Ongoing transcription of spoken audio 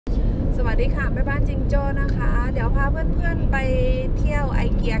สวัสดีค่ะแม่บ้านจิงโจ้นะคะเดี๋ยวพาเพื่อนๆไปเที่ยวไอ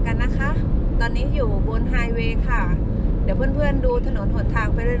เกียกันนะคะตอนนี้อยู่บนไฮเวย์ค่ะเดี๋ยวเพื่อนๆดูถนนหนทาง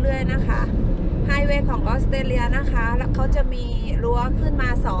ไปเรื่อยๆนะคะไฮเวย์ของออสเตรเลียนะคะแล้วเขาจะมีรั้วขึ้นมา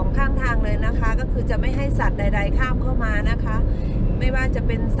2ข้างทางเลยนะคะก็คือจะไม่ให้สัตว์ใดๆข้ามเข้ามานะคะไม่ว่าจะเ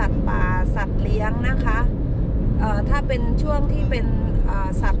ป็นสัตว์ป่าสัตว์เลี้ยงนะคะถ้าเป็นช่วงที่เป็น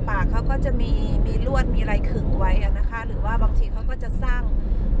สัตว์ป่าเขาก็จะมีลวดมีอะไรขึงไว้นะคะหรือว่าบางทีเขาก็จะสร้าง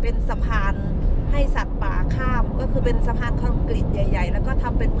เป็นสะพานให้สัตว์ป่าข้ามก็คือเป็นสะพานคอนกรีตใหญ่ๆแล้วก็ท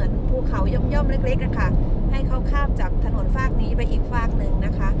ำเป็นเหมือนภูเขาย่อมๆเล็กๆนะคะให้เขาข้ามจากถนนฟากนี้ไปอีกฟากหนึ่งน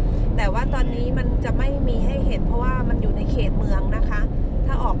ะคะแต่ว่าตอนนี้มันจะไม่มีให้เห็นเพราะว่ามันอยู่ในเขตเมืองนะคะ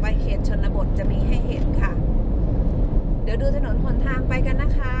ถ้าออกไปเขตชนบทจะมีให้เห็นค่ะเดี๋ยวดูถนนหนทางไปกันน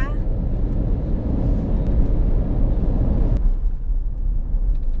ะคะ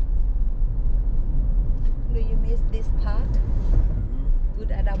Do you miss this part?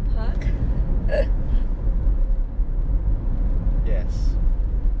 Good Adam Park? Yes.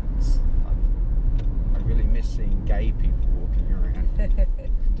 I really miss seeing gay people walking around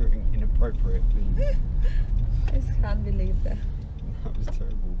doing inappropriate things. I can't believe that. That was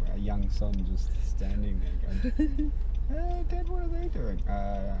terrible. Our young son just standing there going, "Hey, Dad, what are they doing?"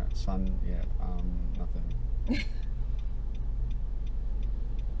 Son, yeah, nothing.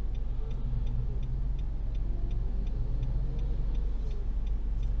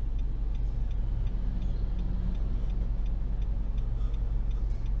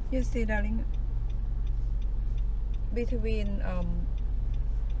 You see, darling, between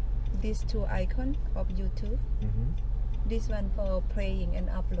these two icons of YouTube, this one for playing and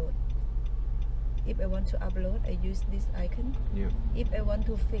upload. If I want to upload, I use this icon. Yeah. If I want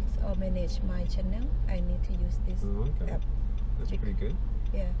to fix or manage my channel, I need to use this Okay. app. That's pretty good.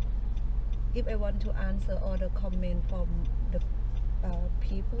 Yeah. If I want to answer all the comment from the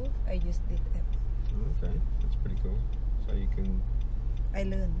people, I use this app. Okay, that's pretty cool. So you can. I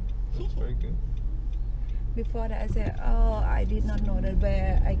learn. That's very good. Before that, I said, oh, I did not know that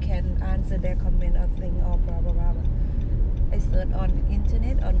where I can answer their comment or thing or blah blah blah. I searched on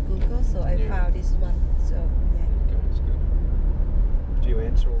internet on Google, so I found this one. So yeah. Okay, that's good. Do you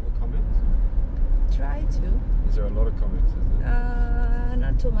answer all the comments? Try to. Is there a lot of comments? Isn't there?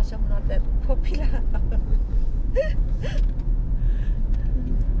 Not too much. I'm not that popular.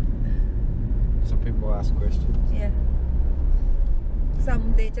 Some people ask questions. Yeah.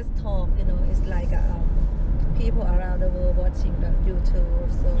 Some they just talk, you know. It's like people around the world watching the YouTube,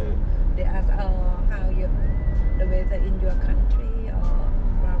 so they ask, how the weather in your country, or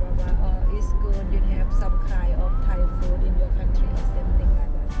blah blah blah, or it's good. You have some kind of Thai food in your country, or something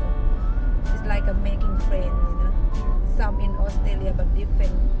like that. So it's like a making friends, you know. Some in Australia, but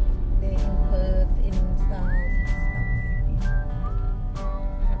different. They in Perth, in South, and stuff like that.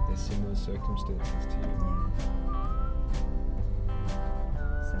 They have their similar circumstances to you. Yeah.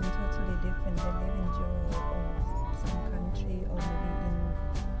 Some totally different. They live in Europe or some country or maybe in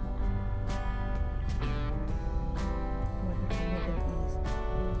what we call Middle East.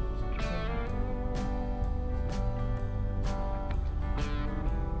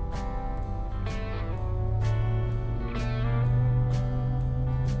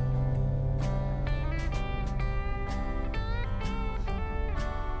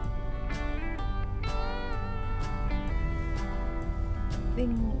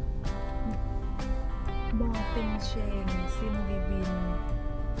 Think more things change since we've been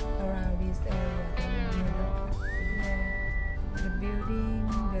around this area. You know, yeah, the building,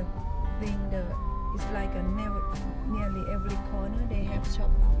 the thing, it's like a nearly every corner they have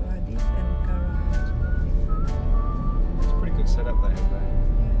shop up like this and garage. It's a pretty good setup they have there.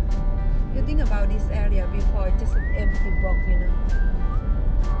 Yeah. You think about this area before, it's just an empty block, you know.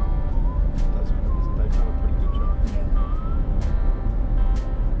 They've done a pretty good job. Yeah.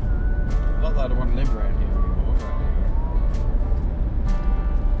 Not that I don't want to live around here anymore,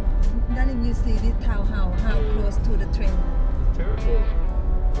 but Darling, you see this townhouse, how close to the train. it's terrible.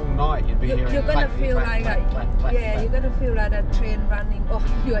 All night you'd be hearing You're gonna clack, feel clack, like clack, clack, clack, yeah, clack. you're gonna feel like a train running off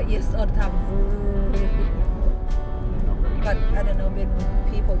your ears all the time. Not very But good. I don't know when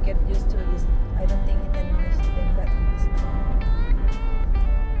people get used to it. I don't think it's annoys them that much.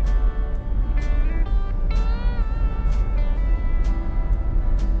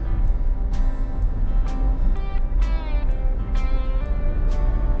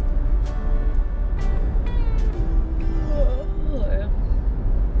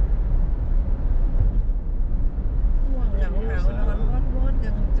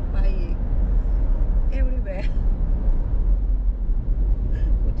 Everywhere.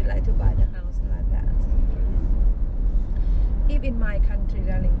 Would you like to buy the house like that?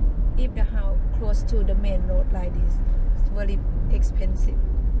 close to the main road like this. It's very expensive.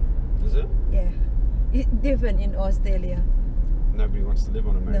 Is it? Yeah, it's different in Australia. Nobody wants to live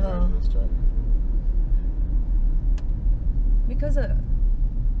on a main road in Australia. Because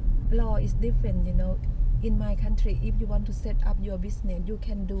law is different, you know. In my country, if you want to set up your business, you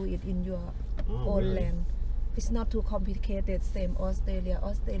can do it in your own really? land. It's not too complicated. Same Australia.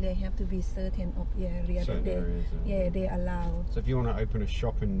 Australia have to be certain of the area Certain that areas, they allow. So if you want to open a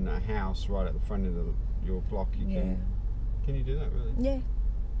shop in a house right at the front of your block, you can. Can you do that really? Yeah.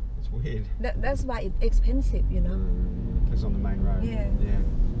 It's weird. That's why it's expensive, you know. Because on the main road. Yeah. Yeah.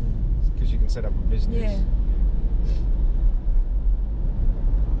 Because you can set up a business. Yeah.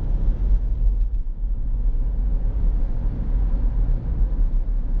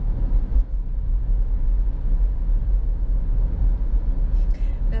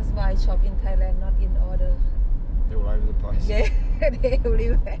 That's why shop in Thailand not in order. They're all over the place. Yeah, they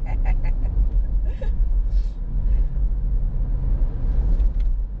everywhere.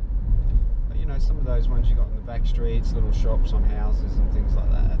 But you know, some of those ones you got in the back streets, little shops on houses and things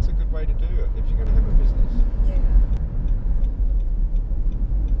like that. That's a good way to do it if you're going to have a business. Yeah.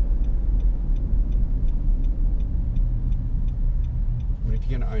 I mean, if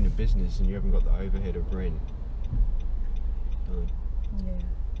you're going to own a business and you haven't got the overhead of rent, Yeah.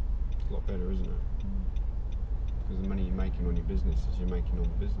 it's a lot better, isn't it? Because the money you're making on your business is you're making on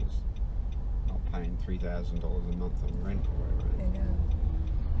the business, not paying $3,000 a month on rent or whatever it I is. know.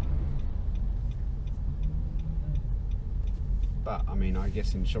 But I mean, I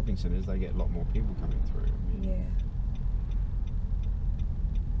guess in shopping centres they get a lot more people coming through. I mean, Yeah.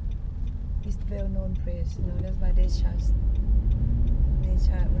 It's well-known place, you know. That's why they charge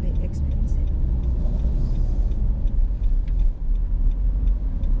really expensive.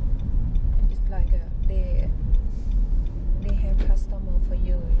 It's like they have customer for you,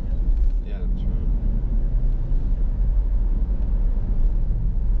 you know. Yeah, that's right.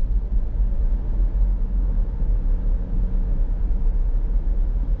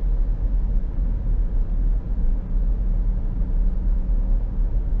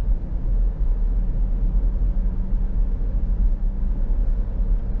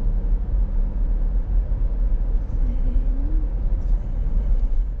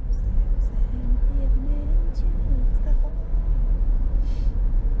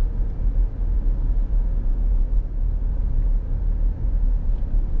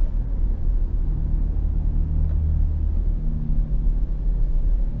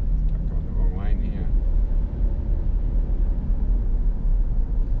 I've gone the wrong way in here.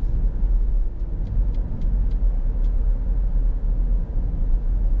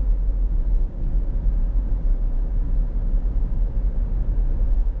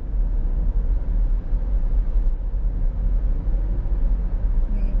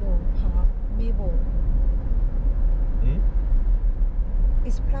 Mabel. Hmm?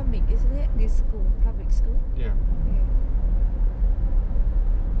 It's public, isn't it? This school, public school. Yeah. Yeah.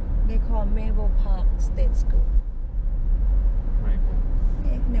 They call Mabel Park State School. Maple.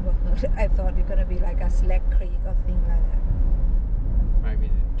 Yeah, never heard. I thought it's gonna be like a Slack Creek or thing like that.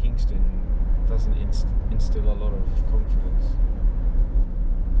 Maybe Kingston doesn't instill a lot of confidence.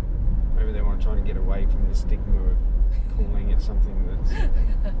 Maybe they want to try to get away from the stigma of calling it something that's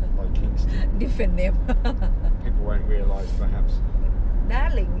like Kingston. Different name. People won't realise perhaps.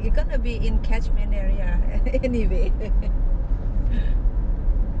 Darling, it's gonna be in catchment area anyway.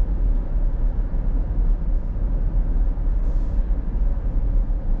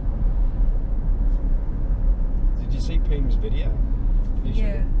 Did you see Pim's video?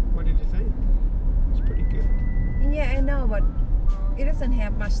 Yeah. What did you think? It's pretty good. Yeah, I know, but it doesn't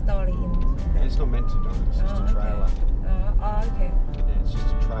have much story in that. It's not meant to do it, it's just a trailer. Okay. Okay. Yeah, it's just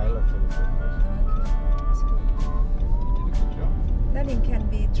a trailer for the football. Okay. That's good. You did a good job. Darling, can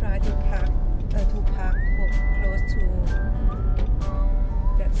we try to park close to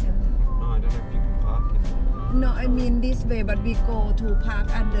that center? No, I don't know if you can park in there. No, I mean this way, but we go to park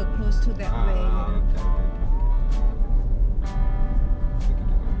under close to that way. You know? Okay. We can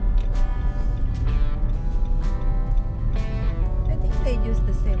do that. I think they use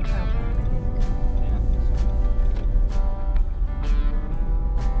the same car park, I think. Yeah, I think so.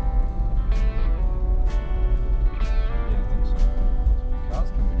 Yeah, I think so. Cars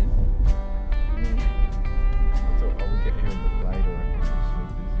coming in. Yeah, I thought I would get here a bit later. I was so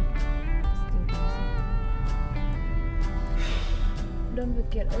busy. still busy. Don't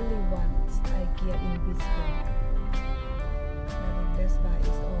forget only once Ikea in Brisbane. That's why it's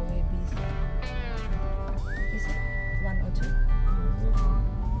always busy. Is it one or two?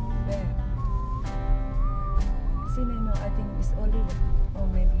 Where? See, I know. I think it's only one, or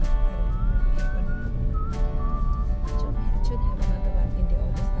maybe I don't know. Maybe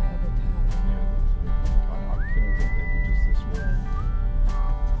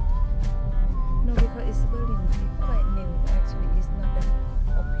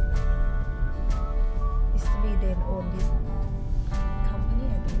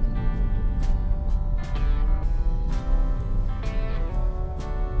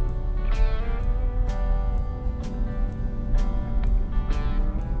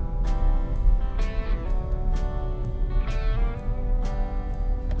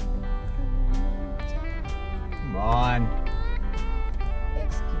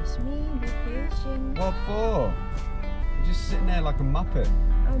a muppet.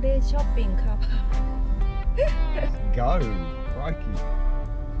 Oh, they shopping car park. Go. Crikey.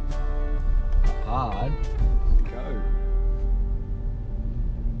 Hard. Go.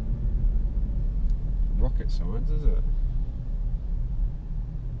 Rocket science, is it?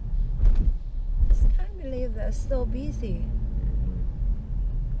 I can't believe they're so busy.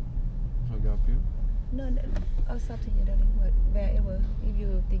 Shall I go up here? No, I'll stop to you, darling. Wherever, if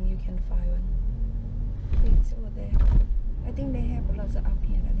you think you can find one. It's over there. I think they have lots of up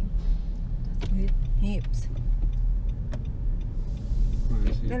here, darling. With hips.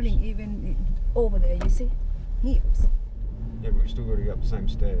 Where's hips? Darling, even over there, you see? Hips. Yeah, but we've still got to go up the same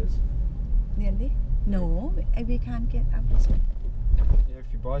stairs. Really? No, we can't get up this way. Yeah,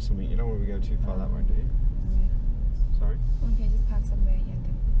 if you buy something, you don't want to go too far that way, do you? Sorry? Okay, just park somewhere here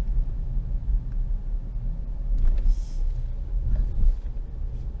then.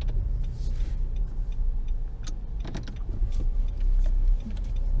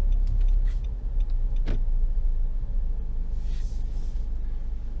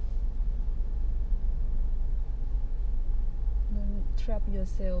 Don't trap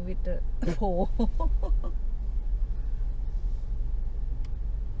yourself with the pole.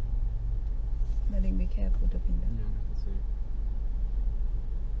 Darling, be careful the window. Yeah, I can see.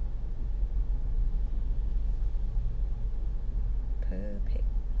 Perfect.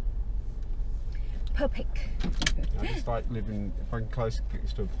 Perfect. I just like living, if I'm close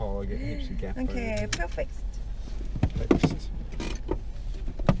to a pole, I get hips and gap. Okay, perfect. Fixed.